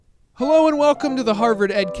Hello and welcome to the Harvard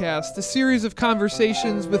EdCast, a series of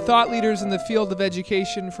conversations with thought leaders in the field of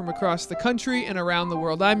education from across the country and around the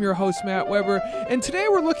world. I'm your host, Matt Weber, and today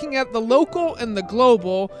we're looking at the local and the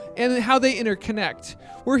global and how they interconnect.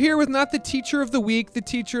 We're here with not the teacher of the week, the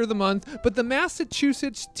teacher of the month, but the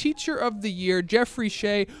Massachusetts Teacher of the Year,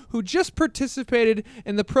 Shea, who just participated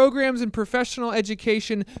in the Programs in Professional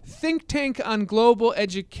Education think tank on global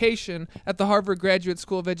education at the Harvard Graduate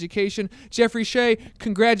School of Education. Shea,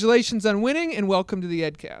 congratulations on winning, and welcome to the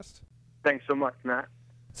EdCast. Thanks so much, Matt.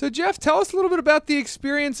 So, Jeff, tell us a little bit about the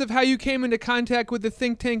experience of how you came into contact with the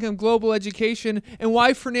think tank on global education and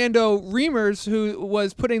why Fernando Reimers, who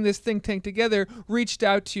was putting this think tank together, reached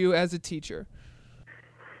out to you as a teacher.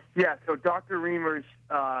 Yeah, so Dr. Reimers,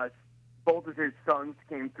 both of his sons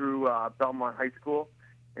came through Belmont High School,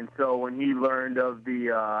 and so when he learned of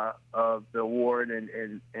the award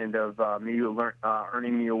and of me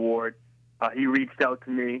earning the award, he reached out to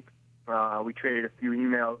me. We traded a few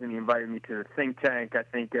emails, and he invited me to the think tank. I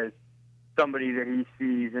think as somebody that he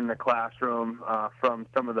sees in the classroom from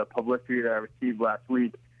some of the publicity that I received last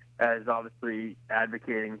week as obviously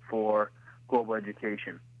advocating for global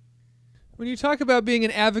education. When you talk about being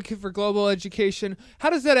an advocate for global education, how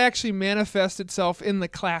does that actually manifest itself in the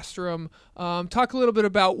classroom? Talk a little bit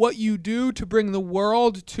about what you do to bring the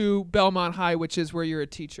world to Belmont High, which is where you're a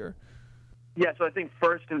teacher. Yeah, so I think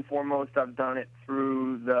first and foremost, I've done it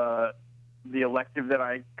through the elective that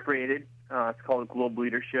I created. It's called Global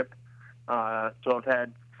Leadership. So I've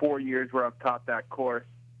had 4 years where I've taught that course,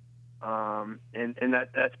 and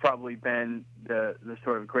that's probably been the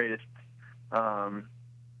sort of greatest,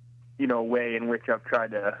 way in which I've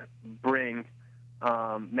tried to bring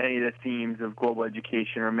many of the themes of global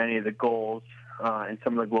education or many of the goals and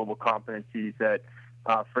some of the global competencies that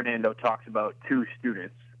Fernando talks about to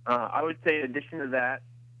students. I would say in addition to that,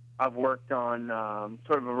 I've worked on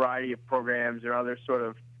sort of a variety of programs or other sort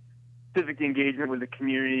of civic engagement with the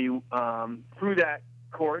community through that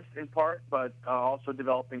course in part, but also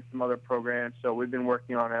developing some other programs. So we've been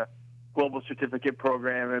working on a global certificate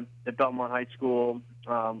program at Belmont High School.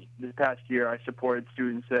 This past year, I supported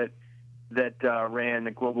students that ran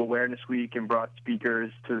the Global Awareness Week and brought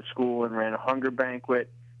speakers to the school and ran a hunger banquet.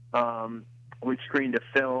 We screened a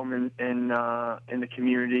film in the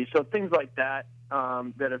community. So things like that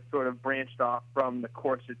that have sort of branched off from the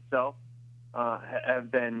course itself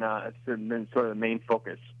have been sort of the main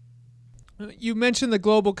focus. You mentioned the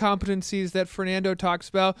global competencies that Fernando talks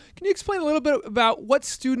about. Can you explain a little bit about what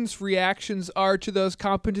students' reactions are to those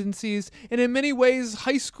competencies? And in many ways,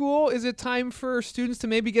 high school is a time for students to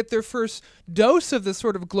maybe get their first dose of the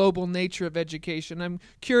sort of global nature of education. I'm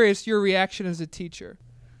curious your reaction as a teacher.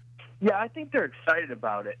 Yeah, I think they're excited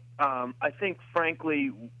about it. I think,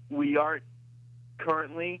 frankly, we aren't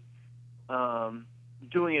currently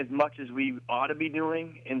doing as much as we ought to be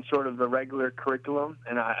doing in sort of the regular curriculum.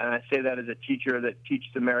 And I say that as a teacher that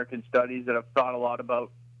teaches American Studies, that I've thought a lot about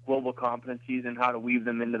global competencies and how to weave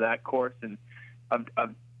them into that course. And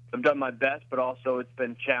I've done my best, but also it's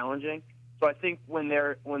been challenging. So I think when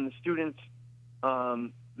the students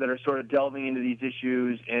that are sort of delving into these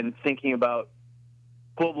issues and thinking about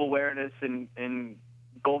global awareness and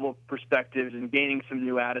global perspectives and gaining some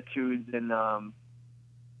new attitudes and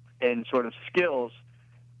sort of skills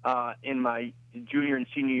in my junior and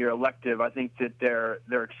senior year elective, I think that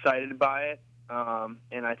they're excited by it,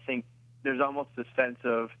 and I think there's almost a sense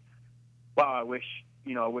of, wow, I wish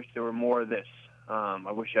there were more of this.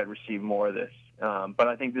 I wish I'd received more of this. But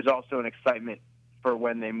I think there's also an excitement for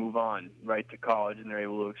when they move on, right, to college, and they're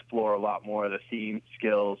able to explore a lot more of the themes,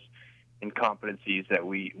 skills, and competencies that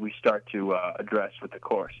we start to address with the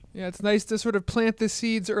course. Yeah, it's nice to sort of plant the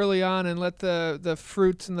seeds early on and let the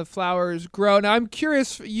fruits and the flowers grow. Now, I'm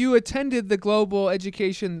curious, you attended the Global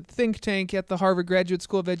Education think tank at the Harvard Graduate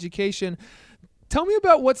School of Education. Tell me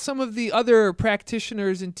about what some of the other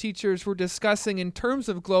practitioners and teachers were discussing in terms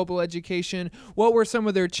of global education. What were some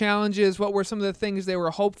of their challenges? What were some of the things they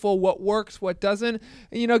were hopeful? What works? What doesn't?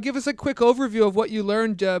 And, give us a quick overview of what you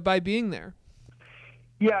learned by being there.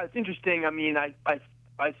 Yeah, it's interesting. I mean, I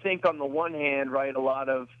think on the one hand, right, a lot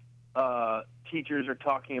of teachers are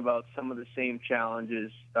talking about some of the same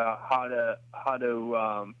challenges, how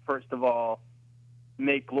to first of all,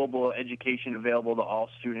 make global education available to all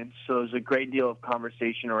students. So there's a great deal of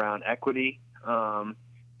conversation around equity and,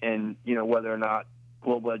 whether or not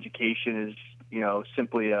global education is,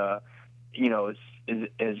 simply we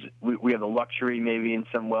have the luxury maybe in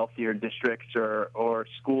some wealthier districts or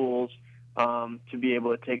schools to be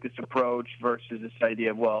able to take this approach versus this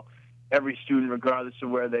idea of, well, every student, regardless of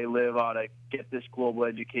where they live, ought to get this global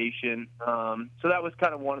education. So that was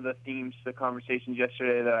kind of one of the themes of the conversations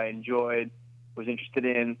yesterday that I enjoyed, was interested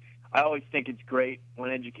in. I always think it's great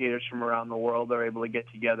when educators from around the world are able to get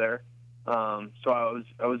together. So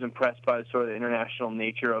I was impressed by the sort of the international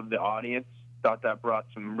nature of the audience. Thought that brought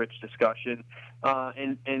some rich discussion.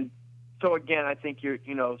 And so again, I think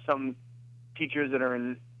some teachers that are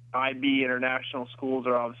in IB international schools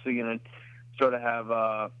are obviously going to sort of have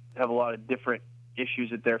a lot of different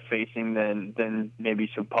issues that they're facing than maybe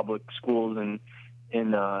some public schools in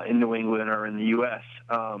New England or in the U.S.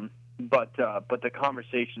 But the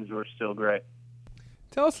conversations were still great.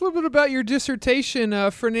 Tell us a little bit about your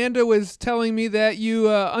dissertation. Fernando was telling me that you,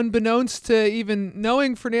 unbeknownst to even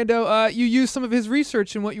knowing Fernando, you used some of his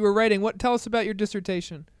research in what you were writing. Tell us about your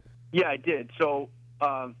dissertation. Yeah, I did. So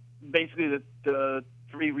basically the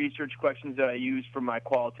three research questions that I used for my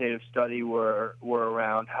qualitative study were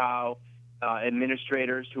around how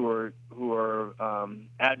administrators who are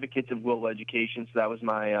advocates of global education, so that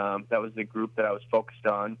was the group that I was focused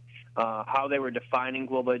on, how they were defining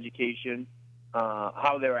global education,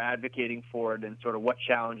 how they were advocating for it, and sort of what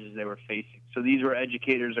challenges they were facing. So these were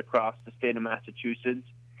educators across the state of Massachusetts,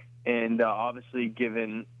 and obviously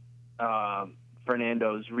given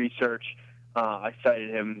Fernando's research, I cited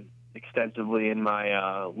him extensively in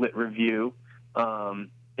my lit review,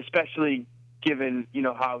 especially given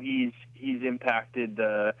how he's impacted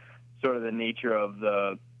the sort of the nature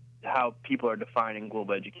of how people are defining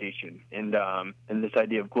global education, and this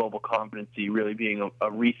idea of global competency really being a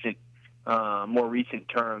more recent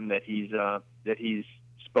term that he's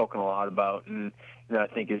spoken a lot about, and I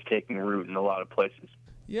think is taking root in a lot of places.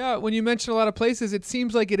 Yeah, when you mention a lot of places, it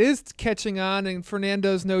seems like it is catching on, and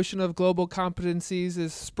Fernando's notion of global competencies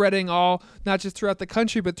is spreading not just throughout the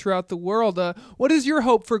country, but throughout the world. What is your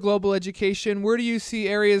hope for global education? Where do you see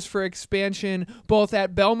areas for expansion, both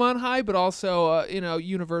at Belmont High, but also,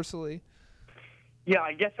 universally? Yeah,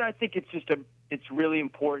 I guess I think it's really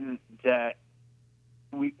important that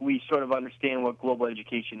we sort of understand what global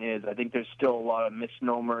education is. I think there's still a lot of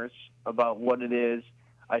misnomers about what it is.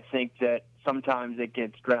 I think that sometimes it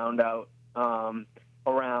gets drowned out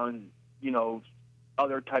around,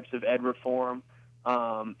 other types of ed reform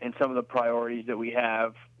and some of the priorities that we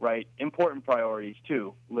have, right? Important priorities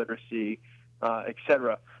too, literacy, et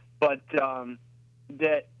cetera. But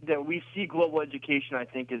that we see global education, I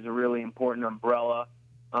think, is a really important umbrella,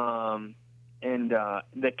 and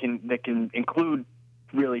that can include,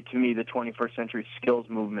 really, to me, the 21st century skills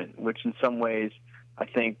movement, which in some ways I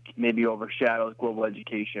think maybe overshadows global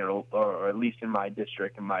education, or at least in my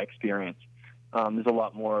district, in my experience. There's a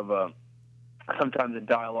lot more of sometimes a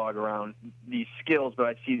dialogue around these skills, but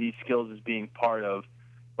I see these skills as being part of,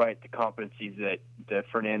 right, the competencies that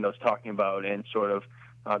Fernando's talking about, and sort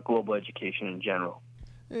of global education in general.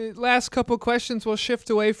 Last couple questions. We'll shift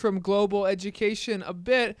away from global education a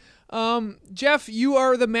bit. Jeff, you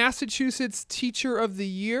are the Massachusetts Teacher of the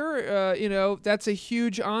Year. That's a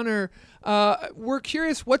huge honor. We're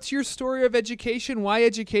curious, what's your story of education? Why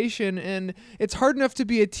education? And it's hard enough to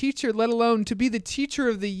be a teacher, let alone to be the Teacher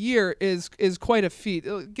of the Year is quite a feat.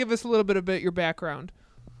 Give us a little bit about your background.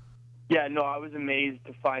 Yeah, no, I was amazed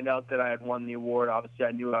to find out that I had won the award. Obviously,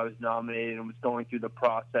 I knew I was nominated and was going through the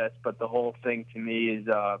process, but the whole thing to me is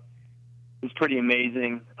pretty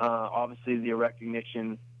amazing. Obviously, the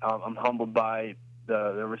recognition, I'm humbled by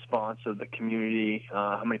the response of the community,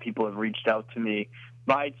 how many people have reached out to me.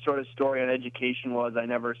 My sort of story on education was I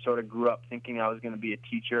never sort of grew up thinking I was going to be a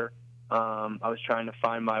teacher. I was trying to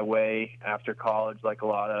find my way after college, like a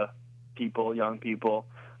lot of people, young people.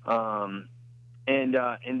 And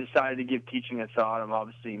decided to give teaching a thought. I'm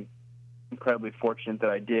obviously incredibly fortunate that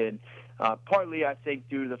I did. Partly, I think,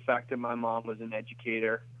 due to the fact that my mom was an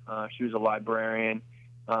educator. She was a librarian,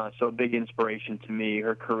 so a big inspiration to me,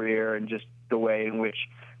 her career, and just the way in which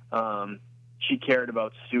she cared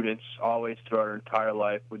about students always throughout her entire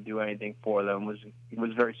life, would do anything for them, was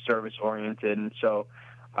very service-oriented. And so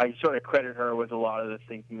I sort of credit her with a lot of the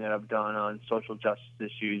thinking that I've done on social justice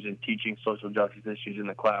issues and teaching social justice issues in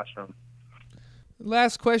the classroom.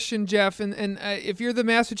 Last question, Jeff, and if you're the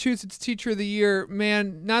Massachusetts Teacher of the Year,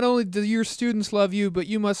 man, not only do your students love you, but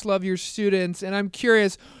you must love your students. And I'm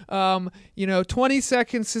curious, 20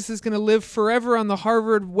 seconds, this is going to live forever on the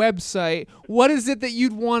Harvard website. What is it that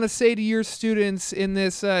you'd want to say to your students in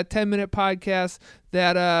this 10-minute podcast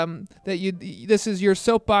this is your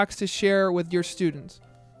soapbox to share with your students?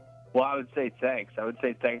 Well, I would say thanks. I would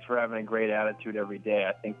say thanks for having a great attitude every day.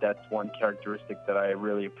 I think that's one characteristic that I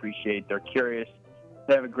really appreciate. They're curious.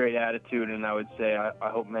 They have a great attitude, and I would say I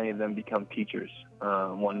hope many of them become teachers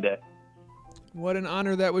one day. What an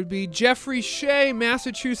honor that would be. Jeffrey Shea,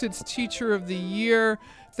 Massachusetts Teacher of the Year.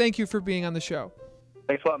 Thank you for being on the show.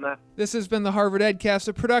 Thanks a lot, Matt. This has been the Harvard EdCast,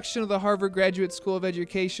 a production of the Harvard Graduate School of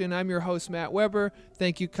Education. I'm your host, Matt Weber.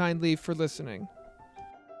 Thank you kindly for listening.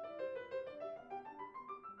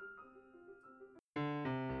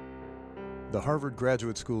 The Harvard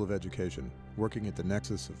Graduate School of Education, working at the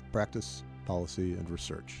nexus of practice, policy, and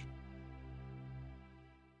research.